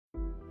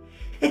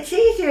It's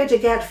easier to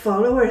get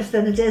followers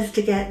than it is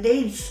to get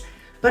leads,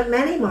 but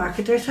many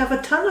marketers have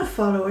a ton of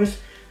followers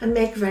and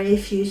make very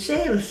few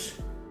sales.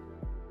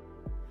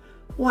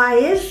 Why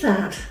is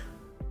that?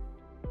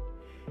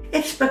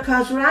 It's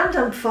because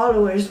random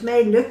followers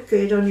may look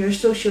good on your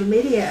social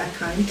media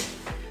account,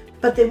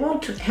 but they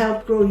won't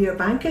help grow your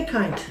bank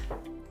account.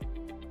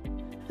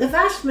 The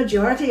vast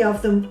majority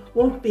of them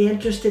won't be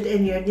interested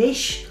in your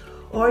niche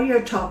or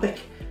your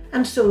topic,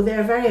 and so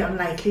they're very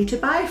unlikely to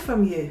buy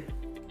from you.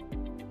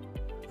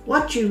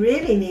 What you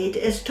really need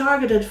is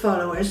targeted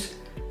followers,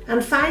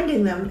 and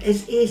finding them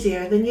is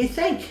easier than you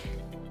think.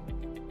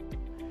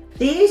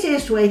 The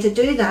easiest way to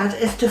do that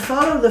is to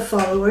follow the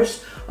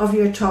followers of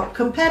your top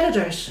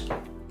competitors.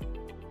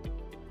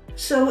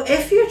 So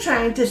if you're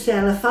trying to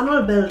sell a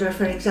funnel builder,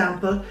 for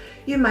example,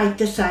 you might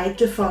decide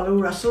to follow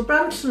Russell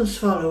Brunson's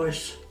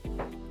followers.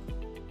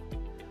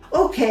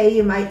 Okay,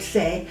 you might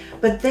say,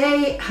 but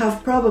they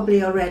have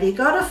probably already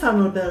got a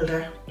funnel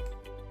builder.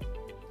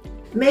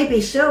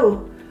 Maybe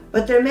so,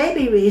 but there may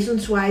be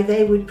reasons why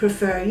they would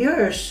prefer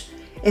yours,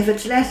 if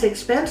it's less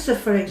expensive,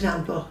 for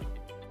example.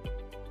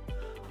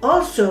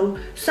 Also,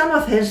 some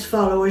of his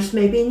followers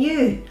may be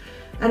new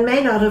and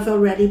may not have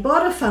already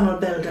bought a funnel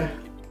builder.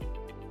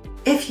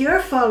 If your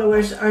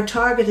followers are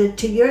targeted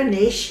to your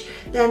niche,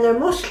 then they're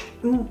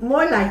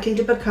more likely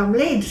to become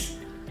leads.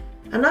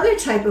 Another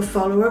type of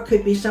follower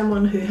could be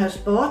someone who has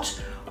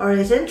bought or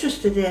is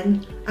interested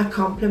in a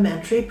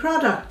complementary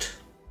product.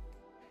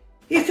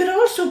 You could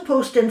also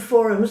post in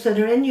forums that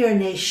are in your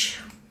niche.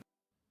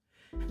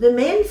 The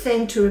main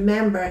thing to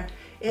remember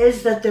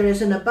is that there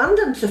is an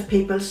abundance of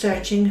people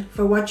searching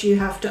for what you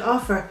have to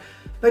offer,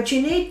 but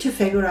you need to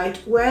figure out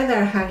where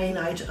they're hanging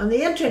out on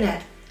the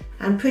internet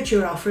and put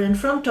your offer in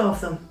front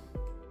of them.